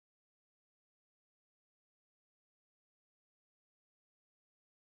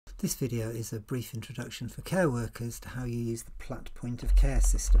This video is a brief introduction for care workers to how you use the Plait Point of Care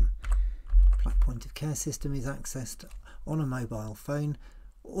system. Plait Point of Care system is accessed on a mobile phone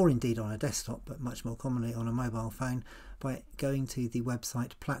or indeed on a desktop, but much more commonly on a mobile phone by going to the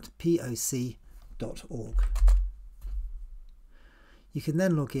website plaitpoc.org. You can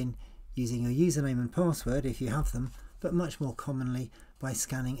then log in using your username and password if you have them, but much more commonly by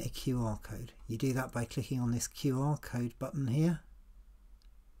scanning a QR code. You do that by clicking on this QR code button here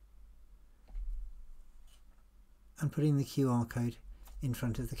and putting the QR code in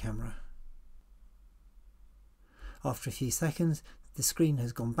front of the camera. After a few seconds, the screen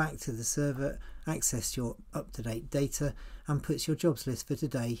has gone back to the server, accessed your up-to-date data and puts your jobs list for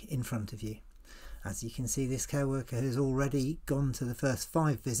today in front of you. As you can see, this care worker has already gone to the first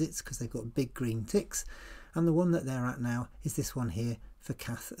 5 visits because they've got big green ticks, and the one that they're at now is this one here for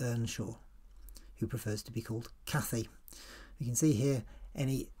Kath Earnshaw, who prefers to be called Kathy. You can see here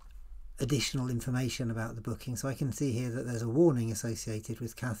any additional information about the booking, so I can see here that there's a warning associated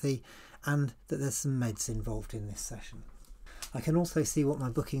with Kathy and that there's some meds involved in this session. I can also see what my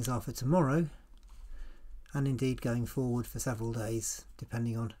bookings are for tomorrow and indeed going forward for several days,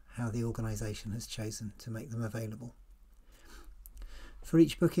 depending on how the organisation has chosen to make them available. For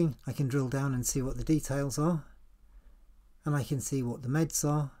each booking I can drill down and see what the details are, and I can see what the meds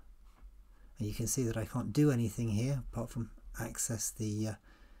are, and you can see that I can't do anything here apart from access the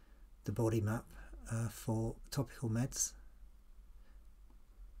body map for topical meds,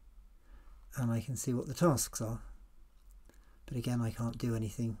 and I can see what the tasks are, but again I can't do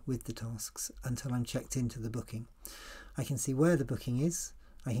anything with the tasks until I'm checked into the booking. I can see where the booking is,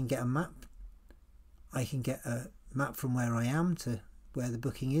 I can get a map, I can get a map from where I am to where the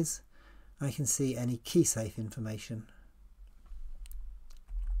booking is, I can see any key safe information.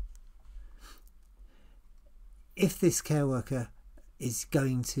 If this care worker is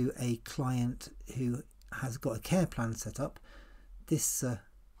going to a client who has got a care plan set up, this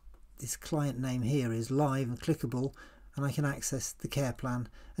client name here is live and clickable, and I can access the care plan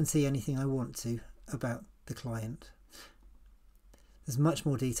and see anything I want to about the client. There's much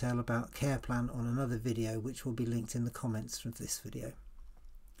more detail about care plan on another video which will be linked in the comments of this video.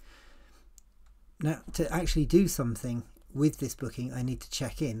 Now, to actually do something with this booking I need to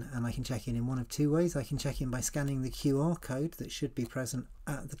check in, and I can check in one of 2 ways. I can check in by scanning the QR code that should be present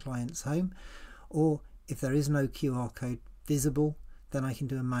at the client's home, or if there is no QR code visible, then I can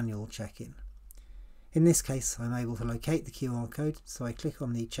do a manual check-in. In this case I'm able to locate the QR code, so I click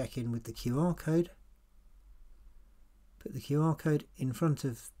on the check-in with the QR code, put the QR code in front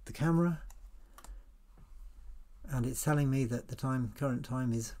of the camera, and it's telling me that the current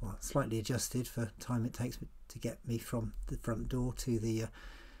time is slightly adjusted for time it takes to get me from the front door to the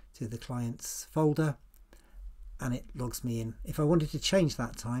client's folder, and it logs me in. If I wanted to change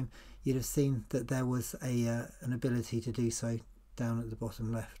that time, you'd have seen that there was an ability to do so down at the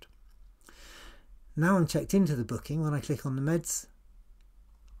bottom left. Now I'm checked into the booking. When I click on the meds,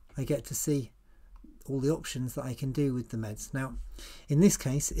 I get to see all the options that I can do with the meds. Now in this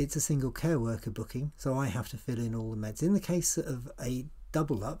case it's a single care worker booking, so I have to fill in all the meds. In the case of a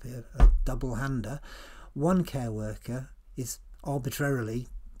double up, a double hander, one care worker is arbitrarily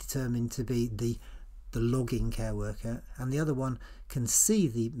determined to be the logging care worker, and the other one can see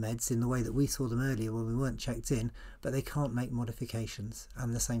the meds in the way that we saw them earlier when we weren't checked in, but they can't make modifications,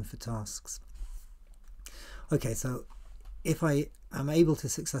 and the same for tasks. Okay, so if I am able to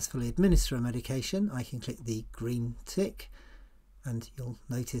successfully administer a medication, I can click the green tick, and you'll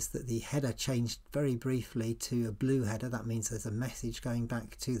notice that the header changed very briefly to a blue header. That means there's a message going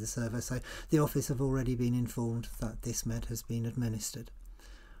back to the server, so the office have already been informed that this med has been administered.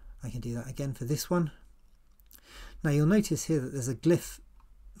 I can do that again for this one. Now you'll notice here that there's a glyph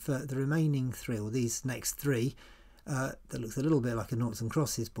for the remaining 3, or these next 3, that looks a little bit like a noughts and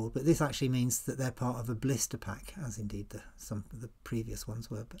crosses board, but this actually means that they're part of a blister pack, as indeed some of the previous ones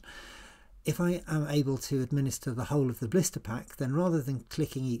were. But if I am able to administer the whole of the blister pack, then rather than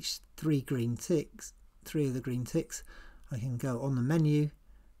clicking each 3 of the green ticks, I can go on the menu,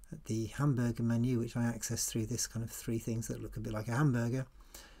 at the hamburger menu, which I access through this kind of 3 things that look a bit like a hamburger,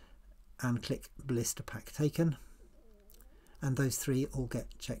 and click blister pack taken, and those 3 all get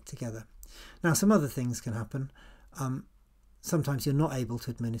checked together. Now some other things can happen. Sometimes you're not able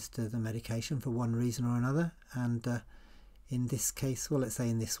to administer the medication for one reason or another, and in this case, well, let's say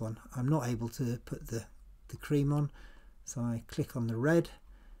in this one, I'm not able to put the cream on, so I click on the red,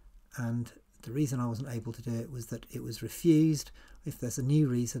 and the reason I wasn't able to do it was that it was refused. If there's a new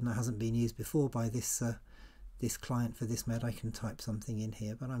reason that hasn't been used before by this client for this med, I can type something in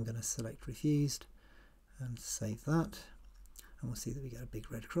here, but I'm going to select refused and save that. and we'll see that we get a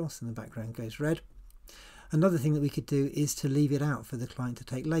big red cross and the background goes red. Another thing that we could do is to leave it out for the client to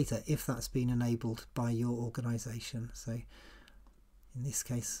take later if that's been enabled by your organisation. So in this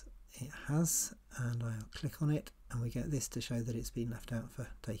case it has, and I'll click on it and we get this to show that it's been left out for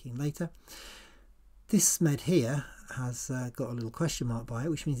taking later. This med here has got a little question mark by it,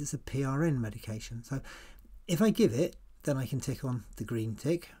 which means it's a PRN medication. So if I give it, then I can tick on the green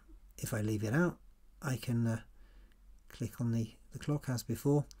tick. If I leave it out, I can click on the clock as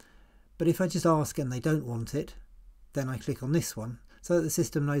before. But if I just ask and they don't want it, then I click on this one, so that the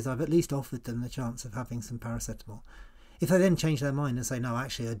system knows I've at least offered them the chance of having some paracetamol. If they then change their mind and say, no,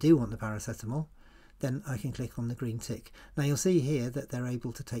 actually I do want the paracetamol, then I can click on the green tick. Now you'll see here that they're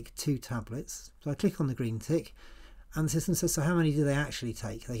able to take 2 tablets. So I click on the green tick and the system says, so how many do they actually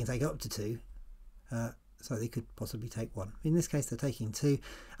take? They can take up to 2, so they could possibly take 1. In this case they're taking 2,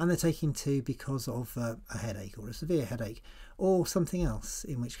 and they're taking 2 because of a headache or a severe headache or something else,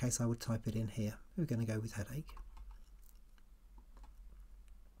 in which case I would type it in here. We're going to go with headache.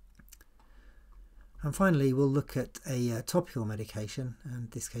 And finally we'll look at a topical medication, and in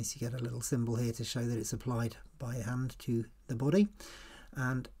this case you get a little symbol here to show that it's applied by hand to the body,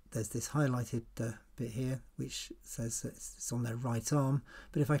 and there's this highlighted bit here which says that it's on their right arm.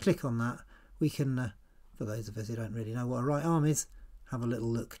 But if I click on that, we can, for those of us who don't really know what a right arm is, have a little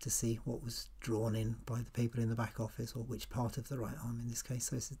look to see what was drawn in by the people in the back office, or which part of the right arm in this case.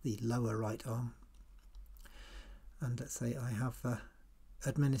 So this is the lower right arm, and let's say I have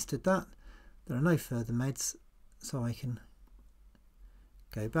administered that. There are no further meds, so I can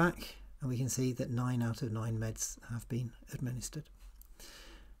go back and we can see that 9 out of 9 meds have been administered.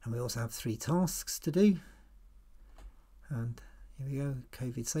 And we also have 3 tasks to do, and here we go,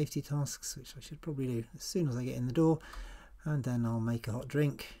 COVID safety tasks, which I should probably do as soon as I get in the door. And then I'll make a hot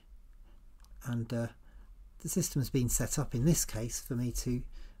drink, and the system's been set up in this case for me to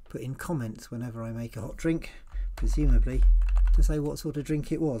put in comments whenever I make a hot drink, presumably to say what sort of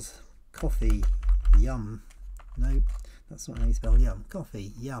drink it was. Coffee, yum. No, that's not how you spell yum.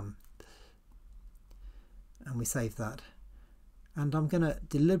 Coffee, yum. And we save that. And I'm going to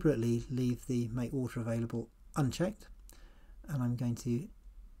deliberately leave the make water available unchecked, and I'm going to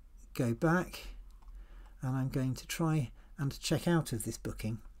go back and I'm going to try and check out of this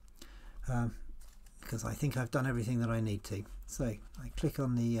booking, because I think I've done everything that I need to. So I click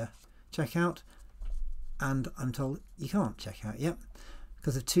on the checkout, and I'm told you can't check out yet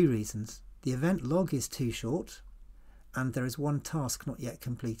because of 2 reasons. The event log is too short, and there is 1 task not yet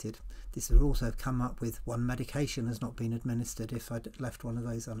completed. This would also have come up with 1 medication has not been administered if I'd left one of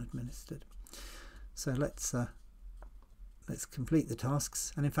those unadministered. So let's complete the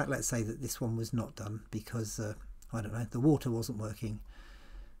tasks, and in fact let's say that this one was not done because I don't know, the water wasn't working.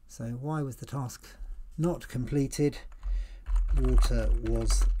 So why was the task not completed? Water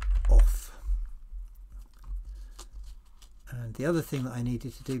was off. And the other thing that I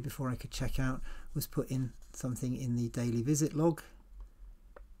needed to do before I could check out was put in something in the daily visit log.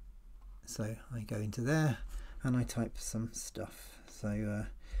 So I go into there and I type some stuff. So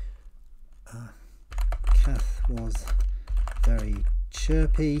Kath was very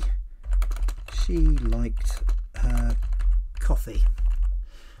chirpy. She liked her coffee.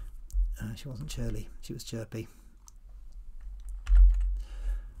 She wasn't churly, she was chirpy.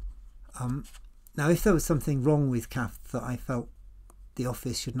 Now if there was something wrong with Kath that I felt the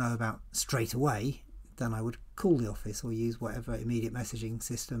office should know about straight away, then I would call the office or use whatever immediate messaging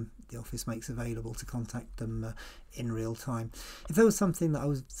system the office makes available to contact them in real time. If there was something that I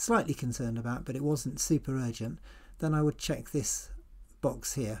was slightly concerned about but it wasn't super urgent, then I would check this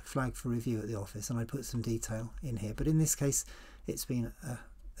box here, flag for review at the office, and I'd put some detail in here. But in this case it's been a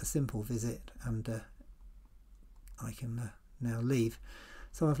simple visit, and I can now leave.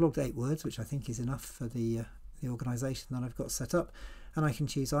 So I've logged 8 words, which I think is enough for the organisation that I've got set up, and I can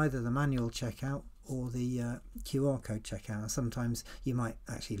choose either the manual checkout or the QR code checkout. Sometimes you might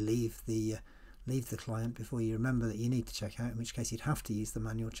actually leave the client before you remember that you need to check out, in which case you'd have to use the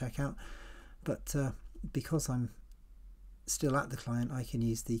manual checkout. But because I'm still at the client, I can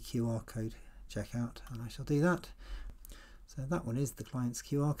use the QR code checkout, and I shall do that. So that one is the client's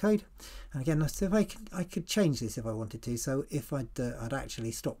QR code, and again, so if I could change this if I wanted to. So if I'd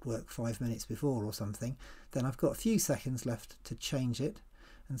actually stopped work 5 minutes before or something, then I've got a few seconds left to change it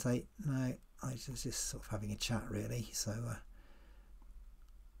and say no, I was just sort of having a chat really, so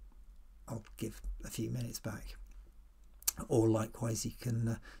I'll give a few minutes back. Or likewise you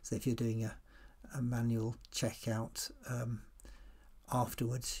can so if you're doing a manual checkout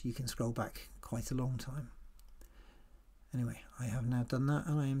afterwards, you can scroll back quite a long time. Anyway, I have now done that,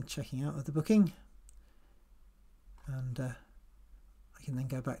 and I am checking out of the booking, and I can then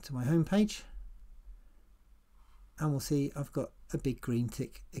go back to my home page, and we'll see I've got a big green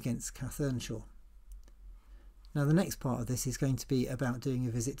tick against Kath Earnshaw. Now the next part of this is going to be about doing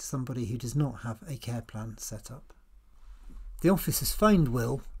a visit to somebody who does not have a care plan set up. The office has phoned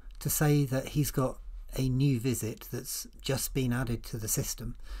Will to say that he's got a new visit that's just been added to the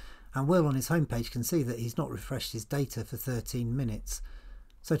system, and Will on his homepage can see that he's not refreshed his data for 13 minutes.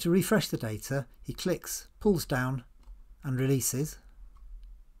 So to refresh the data, he clicks, pulls down and releases.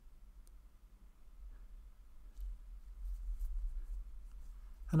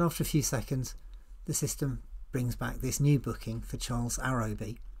 And after a few seconds, the system brings back this new booking for Charles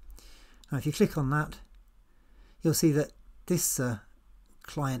Arrowby. Now if you click on that, you'll see that this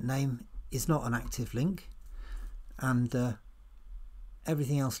client name is not an active link, and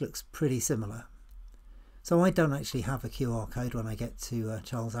everything else looks pretty similar. So I don't actually have a QR code when I get to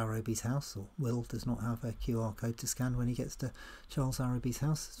Charles Arrowby's house, or Will does not have a QR code to scan when he gets to Charles Arrowby's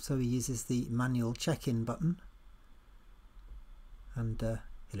house, so he uses the manual check-in button, and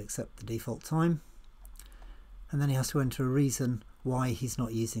he'll accept the default time, and then he has to enter a reason why he's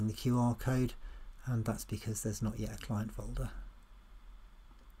not using the QR code, and that's because there's not yet a client folder.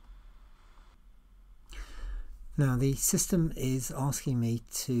 Now the system is asking me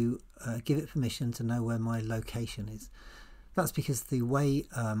to give it permission to know where my location is. That's because the way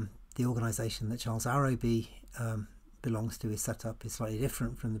the organisation that Charles Arrowby belongs to is set up is slightly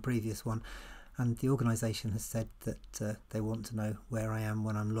different from the previous one, and the organisation has said that they want to know where I am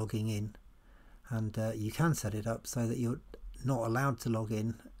when I'm logging in, and you can set it up so that you're not allowed to log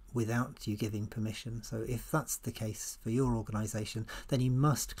in without you giving permission. So if that's the case for your organisation, then you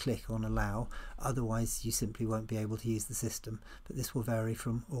must click on allow, otherwise you simply won't be able to use the system. But this will vary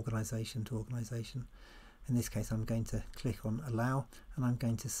from organisation to organisation. In this case I'm going to click on allow, and I'm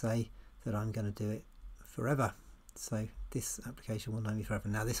going to say that I'm going to do it forever. So this application will know me forever.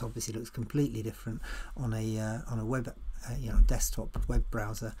 Now this obviously looks completely different on a web desktop web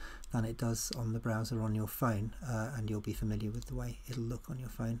browser than it does on the browser on your phone, and you'll be familiar with the way it'll look on your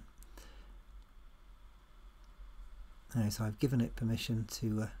phone. Okay, so I've given it permission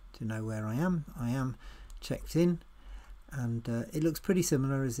to know where I am. I am checked in, and it looks pretty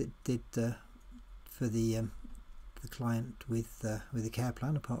similar as it did for the client with the care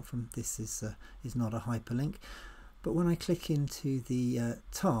plan, apart from this is not a hyperlink. But when I click into the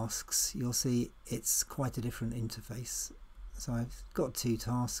tasks, you'll see it's quite a different interface. So I've got two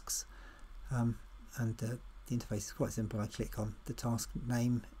tasks, and the interface is quite simple. I click on the task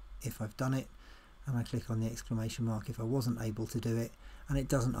name if I've done it, and I click on the exclamation mark if I wasn't able to do it, and it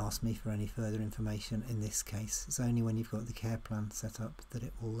doesn't ask me for any further information in this case. It's only when you've got the care plan set up that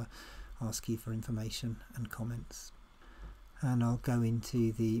it will ask you for information and comments. And I'll go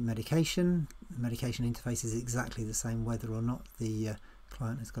into the medication. The medication interface is exactly the same whether or not the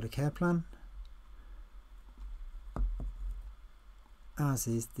client has got a care plan, as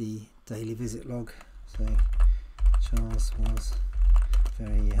is the daily visit log. So Charles was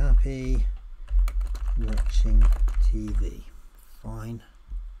very happy watching TV. Fine.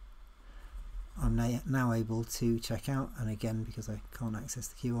 I'm now able to check out, and again, because I can't access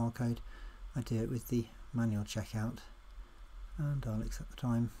the QR code, I do it with the manual checkout. And I'll accept the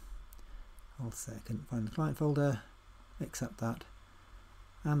time. I'll say I couldn't find the client folder, accept that,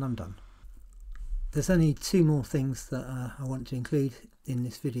 and I'm done. There's only two more things that I want to include in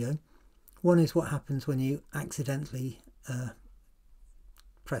this video. One is what happens when you accidentally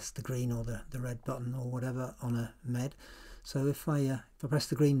press the green or the red button or whatever on a med. So if I press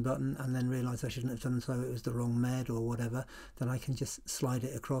the green button and then realise I shouldn't have done so, it was the wrong med or whatever, then I can just slide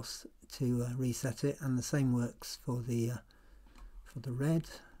it across to reset it, and the same works for the red.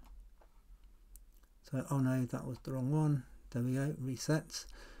 So oh no, that was the wrong one. There we go, resets.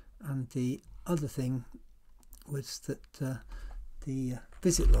 And the other thing was that the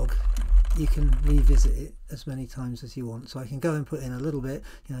visit log, you can revisit it as many times as you want. So I can go and put in a little bit,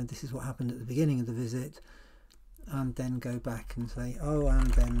 this is what happened at the beginning of the visit, and then go back and say, oh, and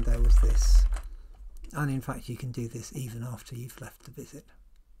then there was this. And in fact you can do this even after you've left the visit.